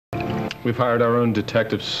We've hired our own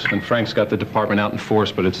detectives, and Frank's got the department out in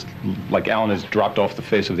force, but it's like Alan has dropped off the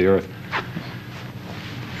face of the earth.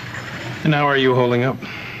 And how are you holding up?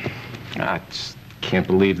 I just can't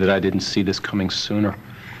believe that I didn't see this coming sooner.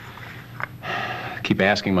 I keep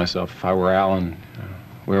asking myself, if I were Alan,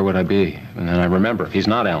 where would I be? And then I remember, he's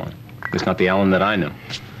not Alan. He's not the Alan that I know.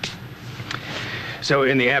 So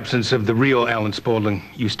in the absence of the real Alan Spaulding,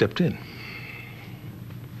 you stepped in?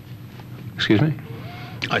 Excuse me?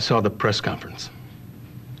 I saw the press conference.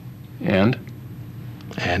 And?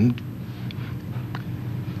 And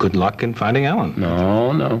good luck in finding Alan.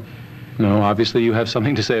 No, obviously you have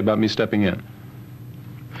something to say about me stepping in.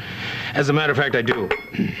 As a matter of fact, I do.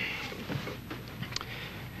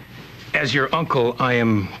 As your uncle, I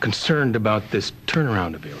am concerned about this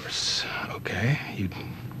turnaround of yours, okay? You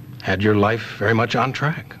had your life very much on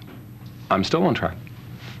track. I'm still on track.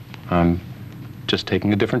 I'm just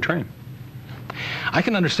taking a different train. I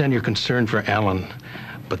can understand your concern for Alan,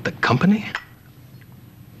 but the company?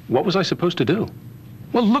 What was I supposed to do?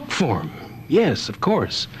 Well, look for him. Yes, of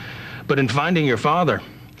course. But in finding your father,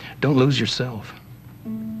 don't lose yourself.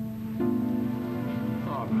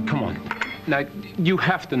 Oh, come on. Now, you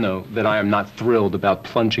have to know that I am not thrilled about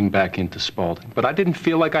plunging back into Spaulding, but I didn't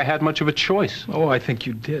feel like I had much of a choice. Oh, I think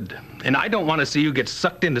you did. And I don't want to see you get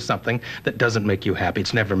sucked into something that doesn't make you happy.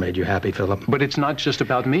 It's never made you happy, Phillip. But it's not just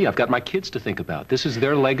about me. I've got my kids to think about. This is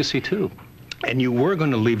their legacy, too. And you were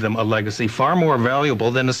going to leave them a legacy far more valuable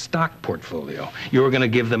than a stock portfolio. You were going to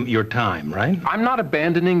give them your time, right? I'm not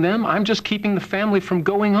abandoning them. I'm just keeping the family from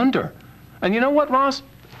going under. And you know what, Ross?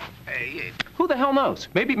 Who the hell knows?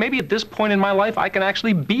 Maybe at this point in my life, I can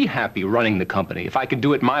actually be happy running the company if I can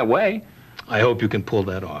do it my way. I hope you can pull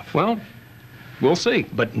that off. Well, we'll see.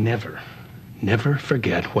 But never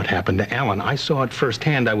forget what happened to Alan. I saw it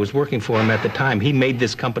firsthand. I was working for him at the time. He made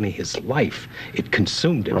this company his life. It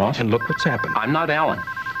consumed him. Ross? And look what's happened. I'm not Alan.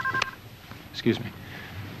 Excuse me.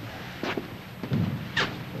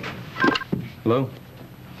 Hello?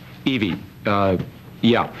 Evie.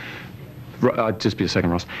 Yeah. Just be a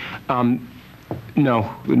second, Ross.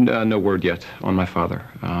 No word yet on my father.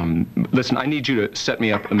 Listen, I need you to set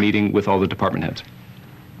me up a meeting with all the department heads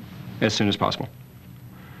as soon as possible.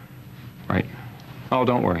 Right? Oh,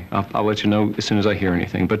 don't worry. I'll let you know as soon as I hear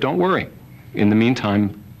anything. But don't worry. In the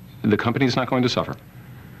meantime, the company's not going to suffer.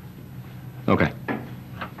 Okay.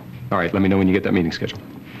 All right, let me know when you get that meeting scheduled.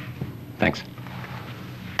 Thanks.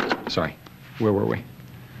 Sorry. Where were we?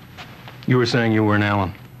 You were saying you were an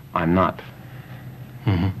Alan. I'm not.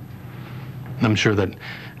 Mm-hmm. I'm sure that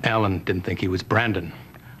Alan didn't think he was Brandon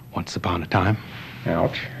once upon a time.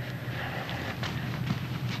 Ouch.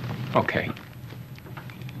 Okay.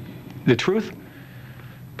 The truth?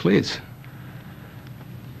 Please.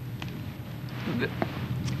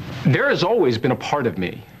 There has always been a part of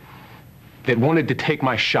me that wanted to take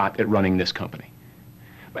my shot at running this company.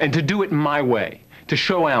 And to do it my way. To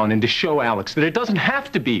show Alan and to show Alex that it doesn't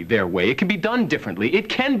have to be their way. It can be done differently. It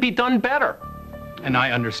can be done better. And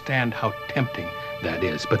I understand how tempting that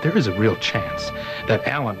is, but there is a real chance that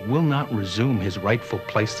Alan will not resume his rightful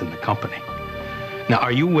place in the company. Now,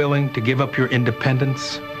 are you willing to give up your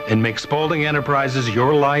independence and make Spaulding Enterprises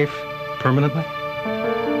your life permanently?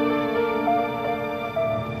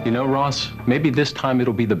 You know, Ross, maybe this time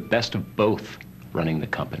it'll be the best of both running the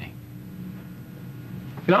company.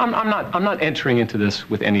 You know, I'm not entering into this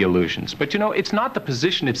with any illusions, but you know, it's not the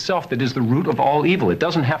position itself that is the root of all evil. It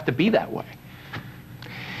doesn't have to be that way.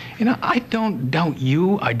 You know, I don't doubt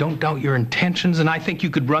you, I don't doubt your intentions, and I think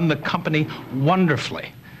you could run the company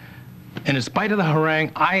wonderfully. And in spite of the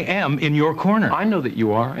harangue, I am in your corner. I know that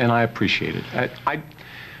you are, and I appreciate it.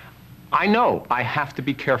 I know I have to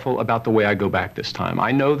be careful about the way I go back this time.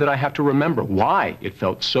 I know that I have to remember why it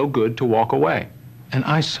felt so good to walk away. And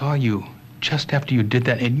I saw you just after you did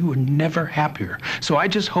that, and you were never happier. So I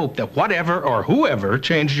just hope that whatever or whoever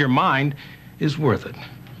changed your mind is worth it.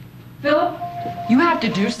 Phillip, you have to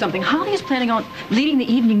do something. Holly is planning on leading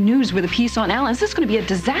the evening news with a piece on Alan. This is going to be a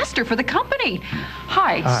disaster for the company.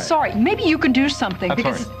 Hi. Sorry. Maybe you can do something. That's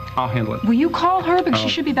because all right. I'll handle it. Will you call her? Because she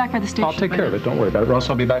should be back by the station. I'll take care of it. Don't worry about it, Ross.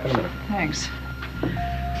 I'll be back in a minute. Thanks.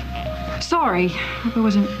 Sorry. Hope I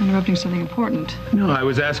wasn't interrupting something important. No, I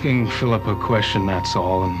was asking Phillip a question, that's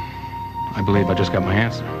all, and I believe I just got my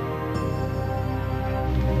answer.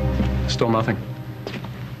 Still nothing.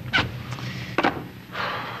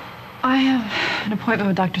 I have an appointment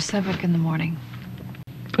with Dr. Sevick in the morning.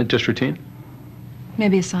 Just routine?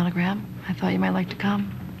 Maybe a sonogram. I thought you might like to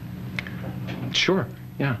come. Sure,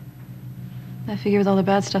 yeah. I figure with all the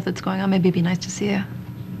bad stuff that's going on, maybe it'd be nice to see a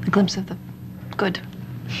glimpse of the good.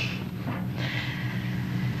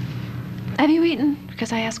 Have you eaten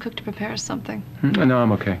because I asked Cook to prepare us something? No,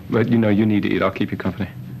 I'm okay. But you know, you need to eat. I'll keep you company.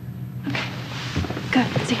 Okay. Good.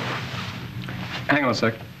 See you. Hang on a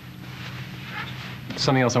sec.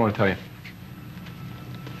 Something else I want to tell you.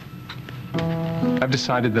 I've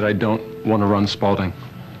decided that I don't want to run Spaulding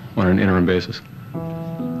on an interim basis. I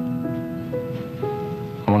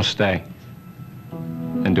want to stay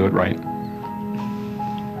and do it right.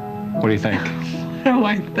 What do you think? What do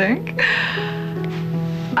I think?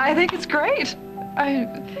 I think it's great. I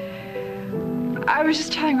was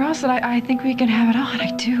just telling Ross that I think we can have it on.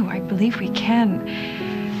 I do. I believe we can.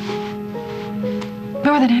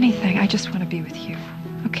 More than anything, I just want to be with you.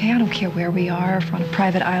 Okay? I don't care where we are, if we're on a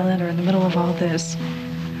private island or in the middle of all this.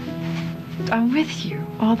 I'm with you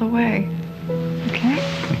all the way. Okay?